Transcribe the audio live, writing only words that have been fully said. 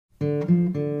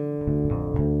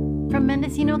From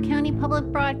Mendocino County Public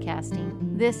Broadcasting,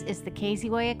 this is the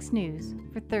KZYX News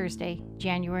for Thursday,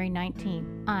 January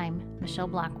 19th. I'm Michelle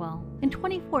Blackwell. In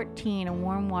 2014, a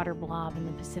warm water blob in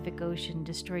the Pacific Ocean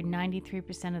destroyed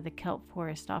 93% of the kelp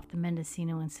forest off the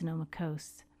Mendocino and Sonoma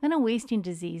coasts. Then a wasting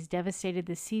disease devastated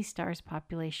the sea stars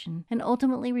population and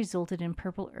ultimately resulted in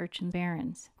purple urchin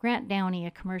barrens. Grant Downey,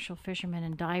 a commercial fisherman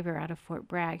and diver out of Fort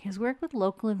Bragg, has worked with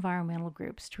local environmental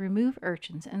groups to remove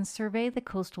urchins and survey the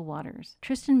coastal waters.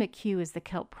 Tristan McHugh is the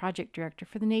kelp project director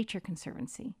for the Nature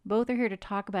Conservancy. Both are here to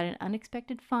talk about an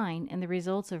unexpected find and the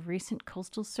results of recent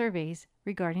coastal surveys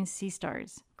regarding sea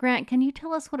stars. Grant, can you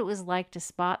tell us what it was like to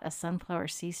spot a sunflower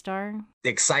sea star?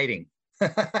 Exciting.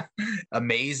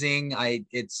 Amazing.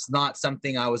 It's not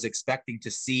something I was expecting to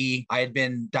see. I had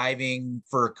been diving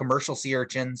for commercial sea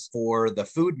urchins for the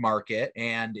food market,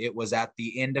 and it was at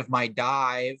the end of my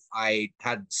dive. I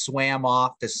had swam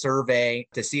off to survey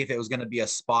to see if it was going to be a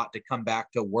spot to come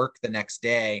back to work the next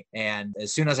day. And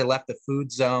as soon as I left the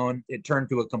food zone, it turned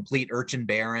to a complete urchin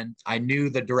barren. I knew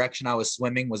the direction I was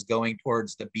swimming was going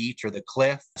towards the beach or the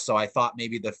cliff. So I thought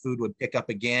maybe the food would pick up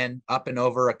again, up and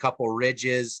over a couple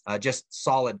ridges, just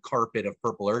solid carpet of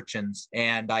purple urchins.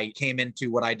 And I came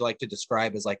into what I'd like to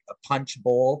describe as like a punch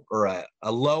bowl or a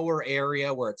lower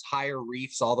area where it's higher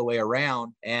reefs all the way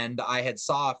around. And I had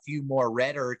saw a few more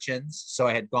red urchins. So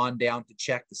I had gone down to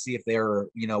check to see if they were,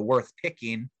 worth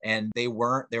picking. And they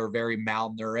weren't. They were very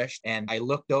malnourished. And I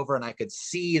looked over and I could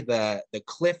see the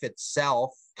cliff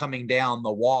itself coming down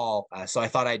the wall. So I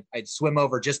thought I'd swim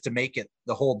over just to make it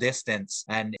the whole distance.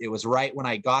 And it was right when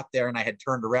I got there and I had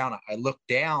turned around, I looked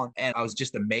down and I was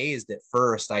just amazed at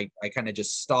first. I kind of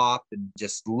just stopped and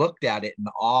just looked at it in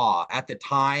awe. At the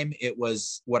time, it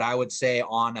was what I would say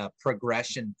on a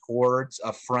progression towards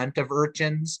a front of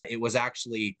urchins. It was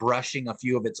actually brushing a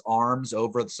few of its arms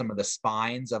over some of the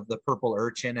spines of the purple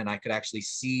urchin, and I could actually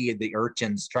see the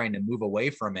urchins trying to move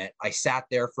away from it. I sat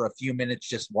there for a few minutes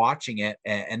just watching it,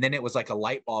 and then it was like a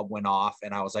light bulb went off,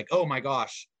 and I was like, oh my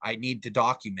gosh, I need to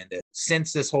document it.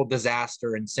 Since this whole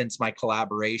disaster and since my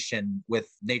collaboration with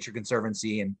Nature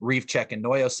Conservancy and Reef Check and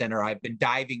Noyo Center, I've been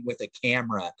diving with a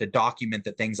camera to document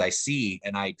the things I see.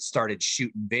 And I started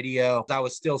shooting video. I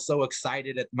was still so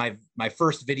excited. My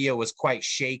first video was quite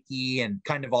shaky and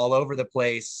kind of all over the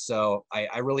place. So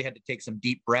I really had to take some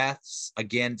deep breaths,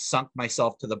 again, sunk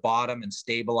myself to the bottom and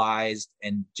stabilized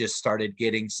and just started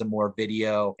getting some more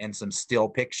video and some still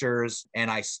pictures. And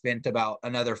I spent about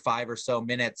another 5 or so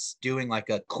minutes doing like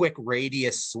a quick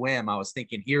radius swim. I was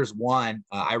thinking, here's one.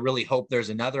 I really hope there's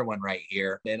another one right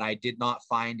here. And I did not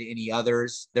find any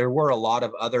others. There were a lot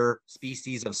of other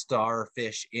species of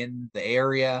starfish in the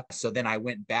area. So then I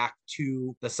went back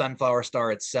to the sunflower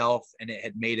star itself, and it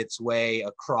had made its way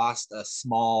across a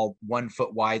small 1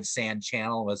 foot wide sand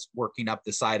channel, was working up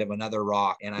the side of another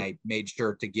rock, and I made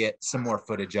sure to get some more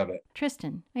footage of it.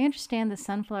 Tristan, I understand the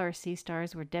sunflower sea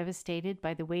stars were devastated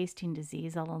by the wasting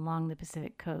disease all along the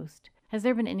Pacific coast. Has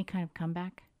there been any kind of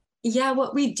comeback? Yeah,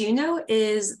 what we do know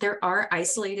is there are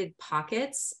isolated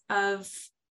pockets of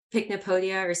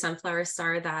Pycnopodia or sunflower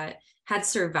star that had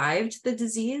survived the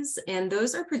disease. And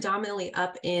those are predominantly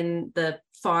up in the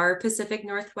far Pacific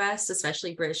Northwest,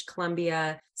 especially British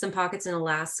Columbia, some pockets in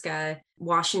Alaska,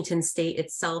 Washington State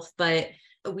itself. But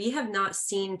we have not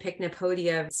seen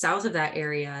Pycnopodia south of that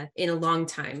area in a long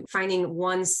time. Finding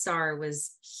one star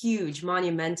was huge,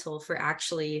 monumental for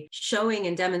actually showing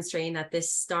and demonstrating that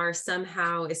this star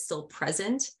somehow is still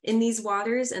present in these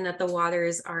waters and that the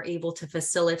waters are able to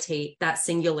facilitate that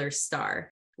singular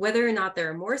star. Whether or not there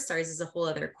are more stars is a whole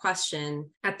other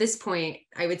question. At this point,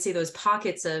 I would say those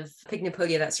pockets of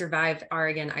Pycnopodia that survived are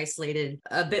again isolated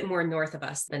a bit more north of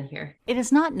us than here. It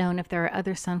is not known if there are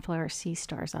other sunflower sea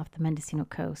stars off the Mendocino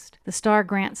coast. The star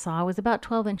Grant saw was about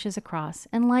 12 inches across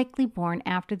and likely born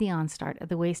after the onstart of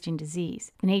the wasting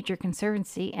disease. The Nature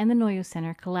Conservancy and the Noyo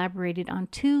Center collaborated on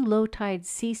 2 low-tide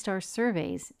sea star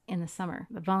surveys in the summer.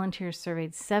 The volunteers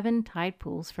surveyed 7 tide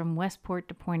pools from Westport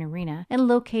to Point Arena and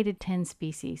located 10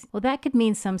 species. Well, that could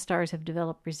mean some stars have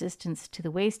developed resistance to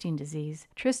the wasting disease.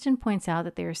 Tristan points out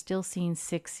that they are still seeing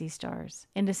 6 sea stars.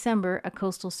 In December, a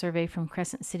coastal survey from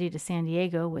Crescent City to San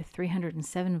Diego with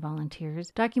 307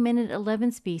 volunteers documented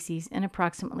 11 species and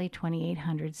approximately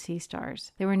 2,800 sea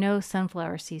stars. There were no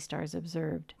sunflower sea stars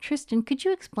observed. Tristan, could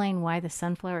you explain why the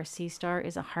sunflower sea star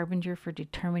is a harbinger for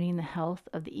determining the health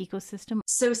of the ecosystem?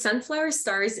 So sunflower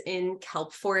stars in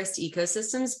kelp forest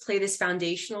ecosystems play this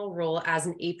foundational role as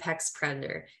an apex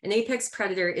predator. An apex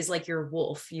predator is like your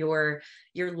wolf, your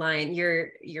lion,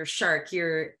 your shark,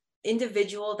 your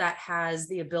individual that has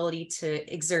the ability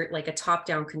to exert like a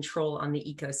top-down control on the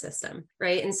ecosystem,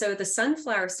 right? And so the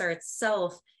sunflower star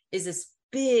itself is this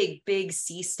big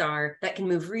sea star that can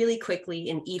move really quickly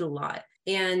and eat a lot.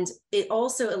 And it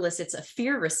also elicits a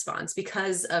fear response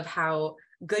because of how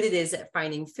good it is at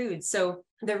finding food. So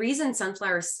the reason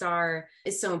sunflower star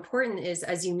is so important is,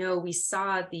 as you know, we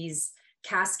saw these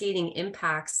cascading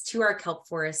impacts to our kelp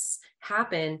forests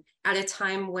happen at a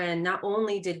time when not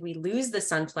only did we lose the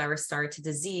sunflower star to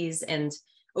disease and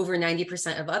over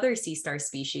 90% of other sea star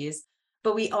species,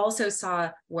 but we also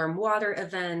saw warm water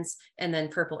events and then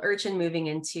purple urchin moving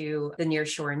into the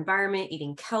nearshore environment,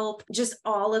 eating kelp. Just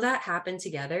all of that happened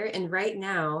together. And right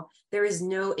now, there is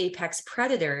no apex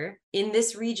predator in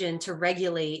this region to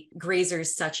regulate grazers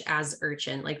such as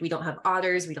urchin. Like we don't have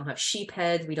otters, we don't have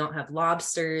sheephead, we don't have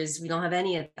lobsters, we don't have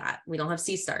any of that. We don't have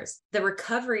sea stars. The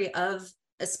recovery of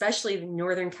especially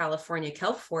Northern California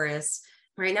kelp forests,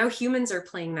 right now humans are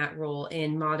playing that role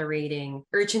in moderating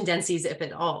urchin densities, if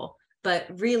at all. But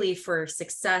really, for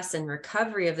success and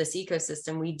recovery of this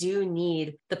ecosystem, we do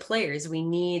need the players. We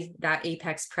need that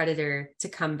apex predator to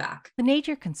come back. The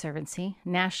Nature Conservancy,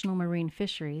 National Marine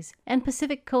Fisheries, and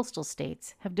Pacific Coastal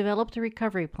States have developed a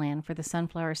recovery plan for the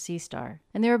sunflower sea star,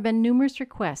 and there have been numerous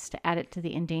requests to add it to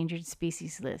the endangered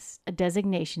species list, a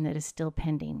designation that is still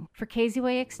pending. For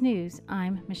KZYX News,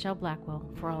 I'm Michelle Blackwell.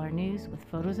 For all our news with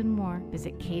photos and more,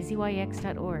 visit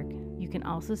kzyx.org. You can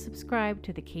also subscribe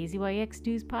to the KZYX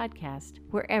News podcast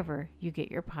wherever you get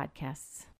your podcasts.